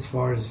 as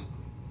far as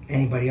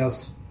anybody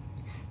else,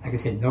 like I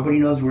said, nobody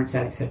knows where it's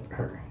at except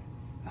her.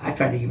 I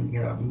tried to even,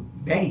 you know,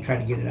 Betty tried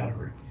to get it out of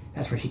her.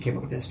 That's where she came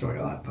up with that story.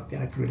 Oh, I fucked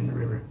that, I threw it in the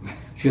river.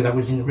 She goes, I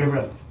was in the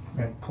river,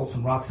 I pulled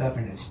some rocks up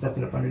and I stuffed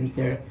it up underneath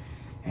there.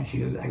 And she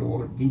goes, I go,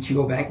 well, didn't you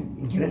go back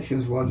and get it? She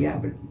goes, well, yeah,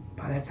 but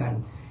by that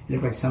time, it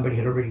looked like somebody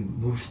had already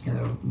moved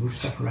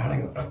stuff around.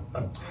 I go,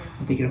 I'm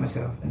thinking to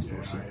myself, that's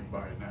bullshit. I ain't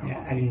buying that.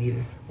 Yeah, I didn't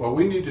either. Well,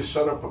 we need to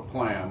set up a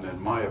plan,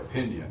 in my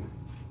opinion,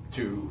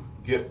 to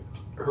get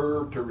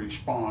her to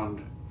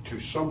respond to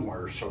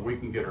somewhere so we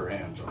can get our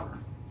hands on her.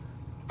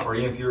 Or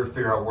even if you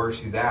figure out where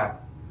she's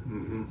at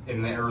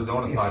in the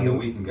Arizona side, then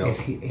we can go.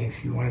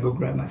 If you want to go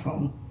grab my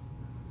phone,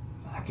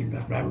 I can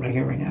grab it right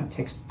here, right now.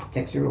 Text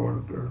her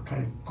or try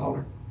to call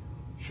her.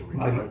 Should we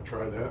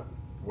try that?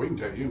 We can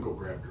tell you, can go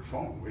grab your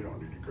phone. We don't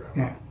need to grab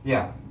it.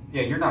 Yeah,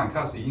 you're not in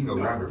custody. You can go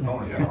grab your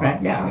phone.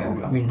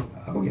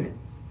 I'll go get it.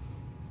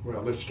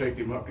 Well, let's take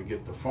him up to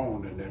get the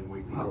phone, and then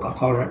we can I'll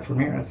call her right from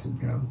here. I said,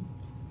 you know,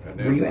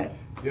 where you at?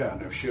 Yeah,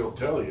 and if she'll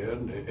tell you,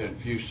 and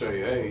if you say,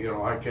 hey, you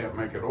know, I can't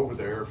make it over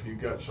there, if you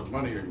got some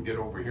money, you can get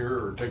over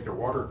here or take the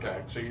water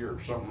taxi or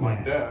something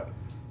like that,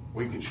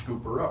 we can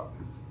scoop her up.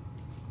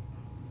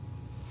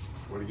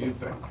 What do you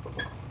think?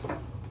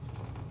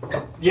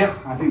 Yeah,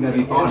 I think that'd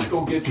be fine. Let's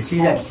go get your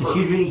phone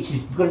first.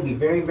 She's going to be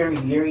very, very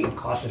leery and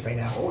cautious right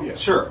now. Oh, yeah.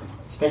 Sure.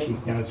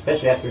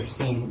 Especially after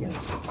seeing, you know,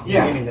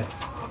 Yeah. him in the...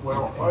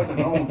 Well, if I'd have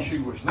known she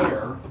was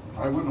there,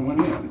 I wouldn't have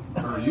went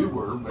in, or you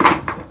were, but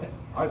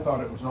I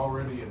thought it was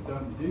already a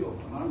done deal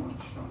when I went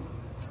to Stone.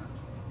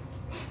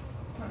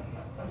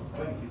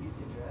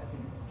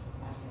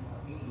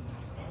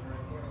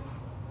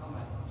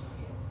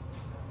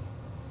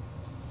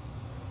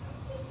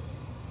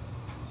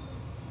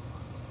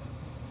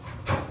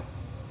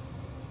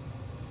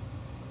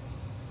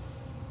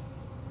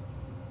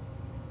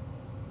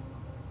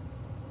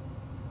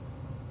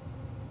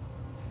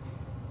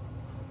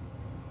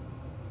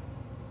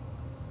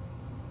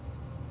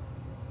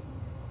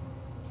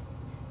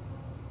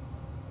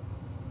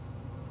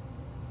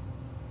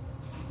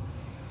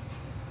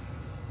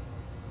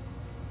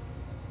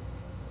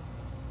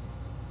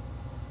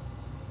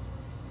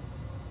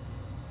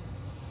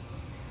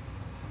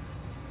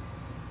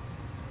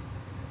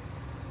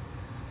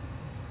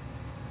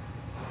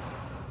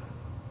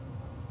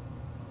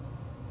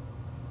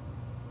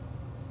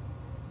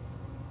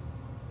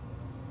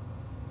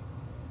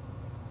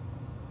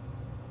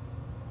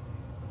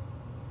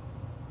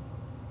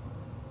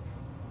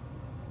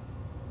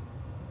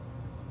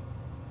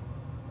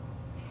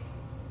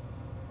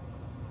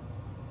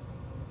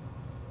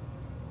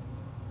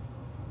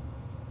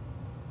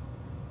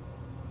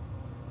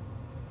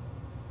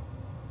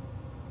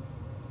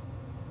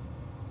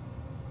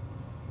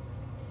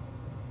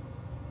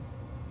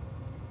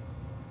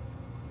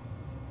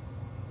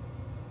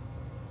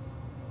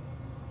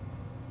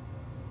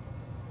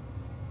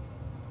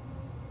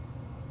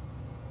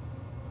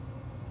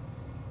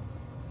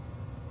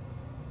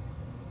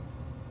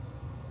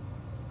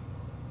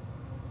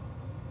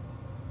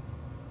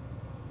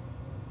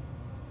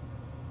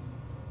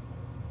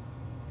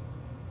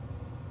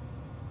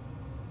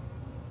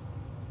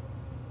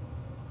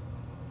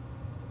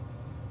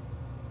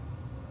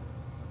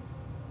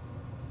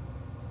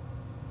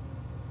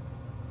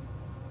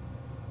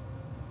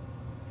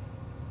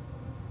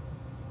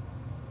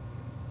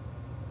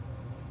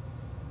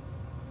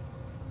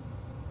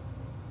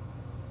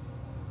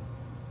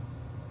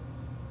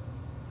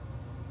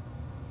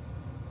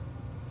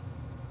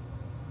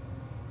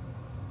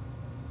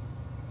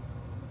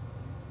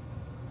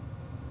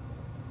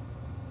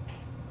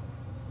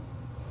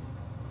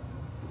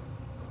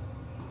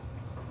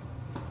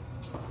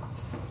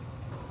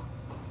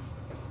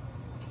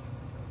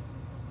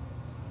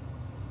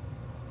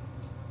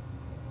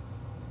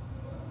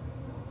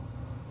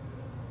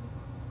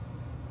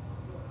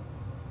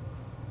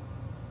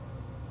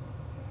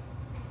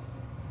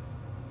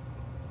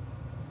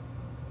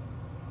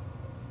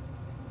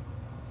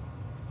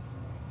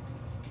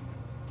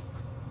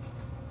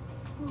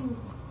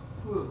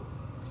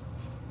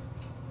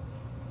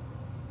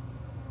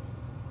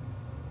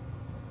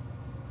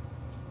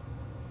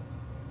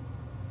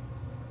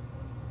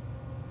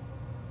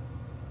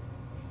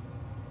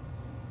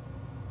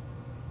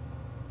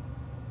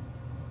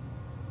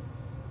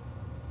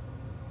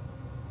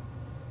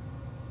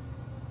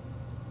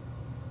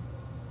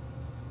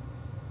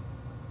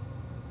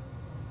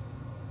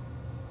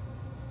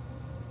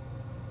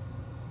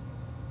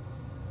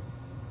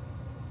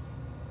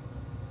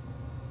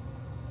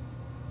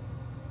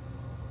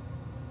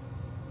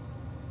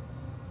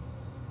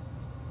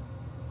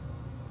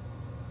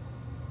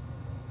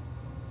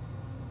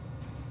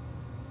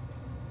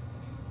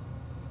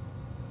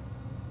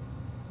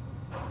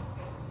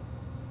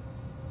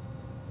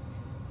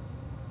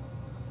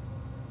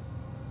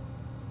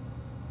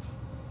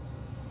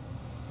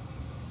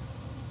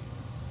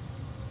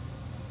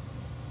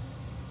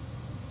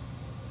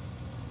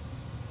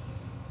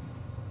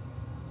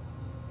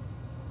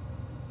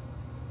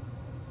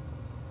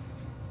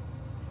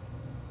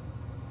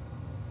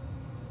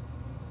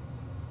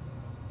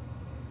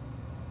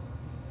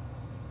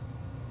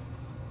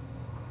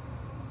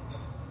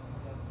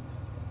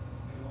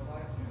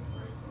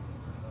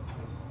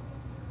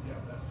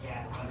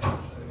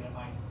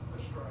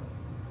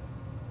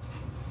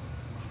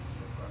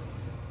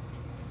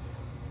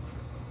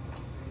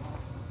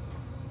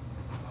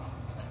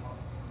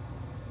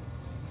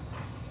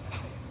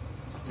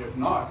 If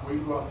not, we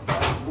go out the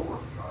back door.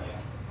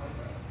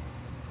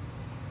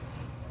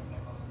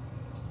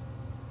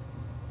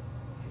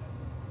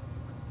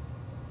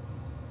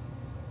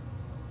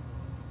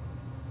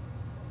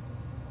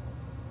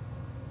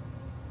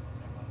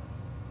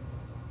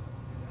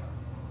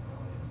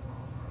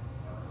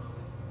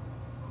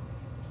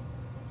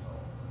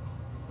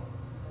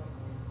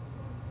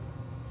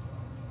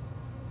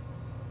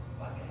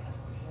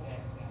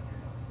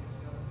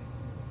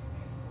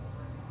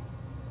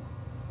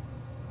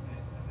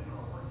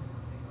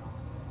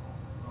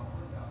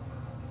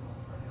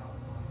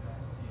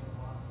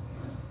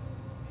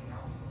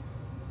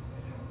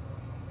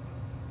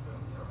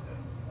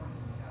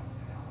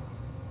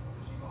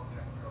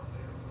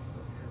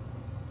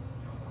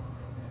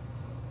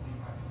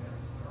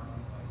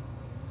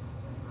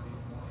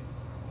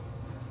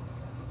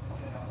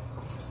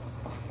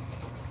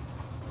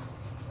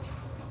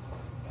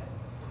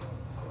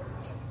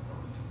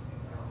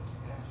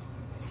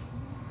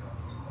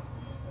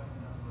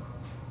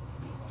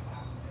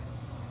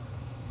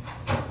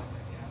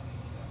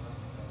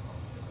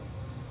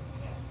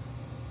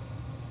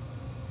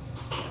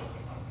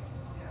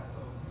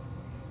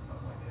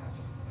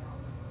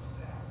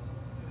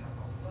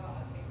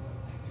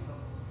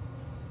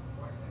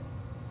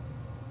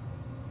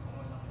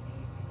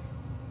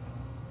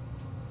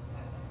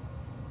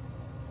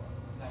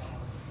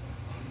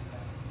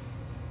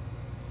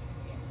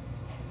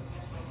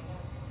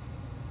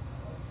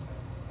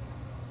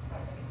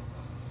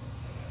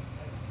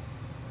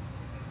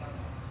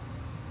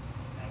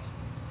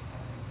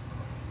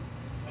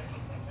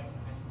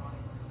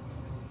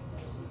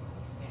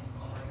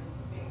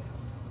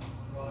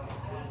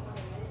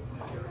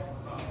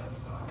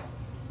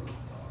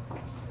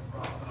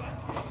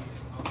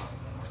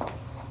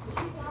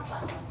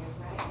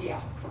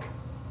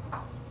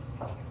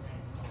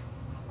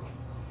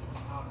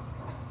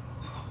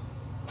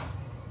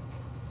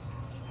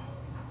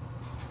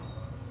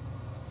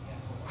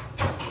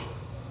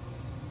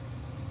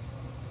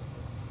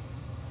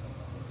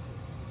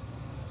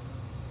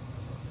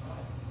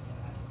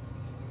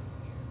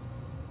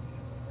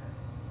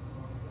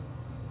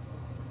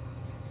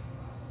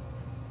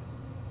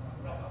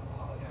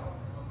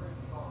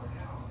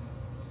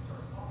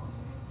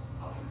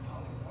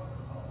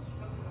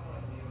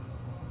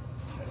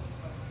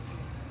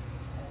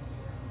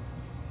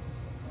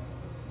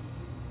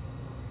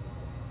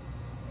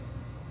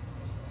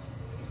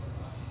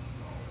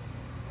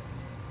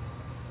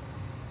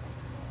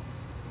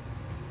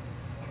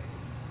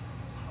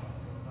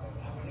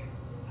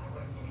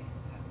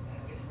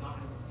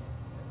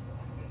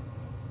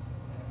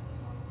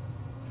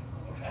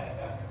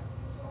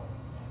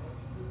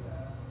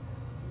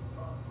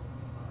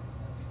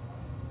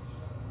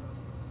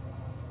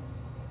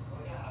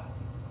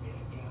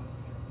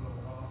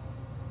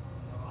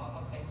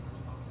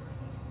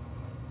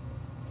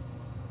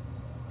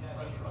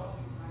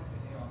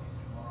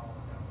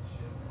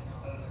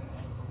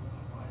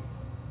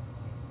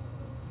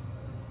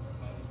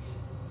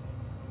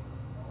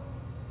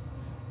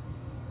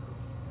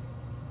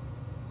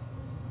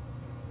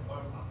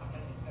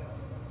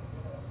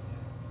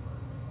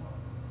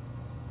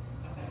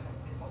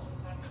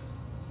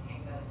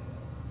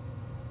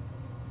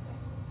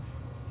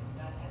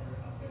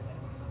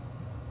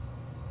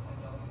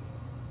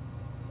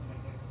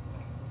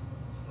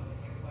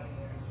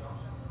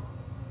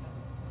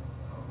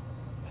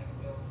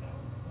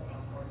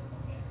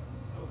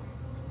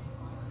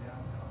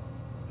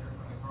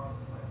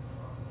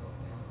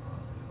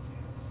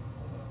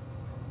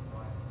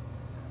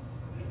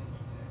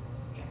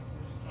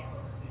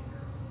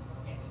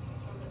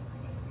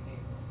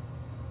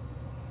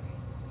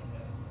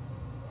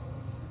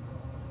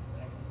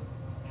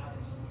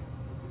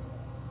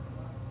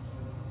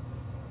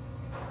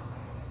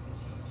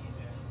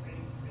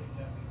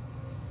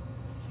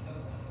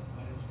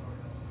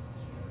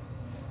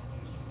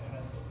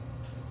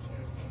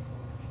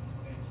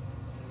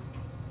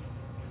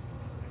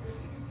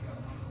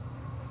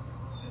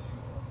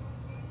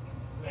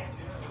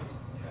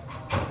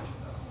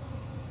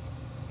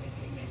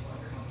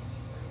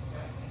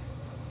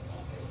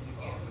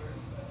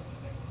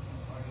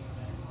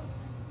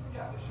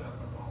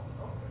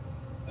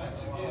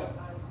 Thanks again.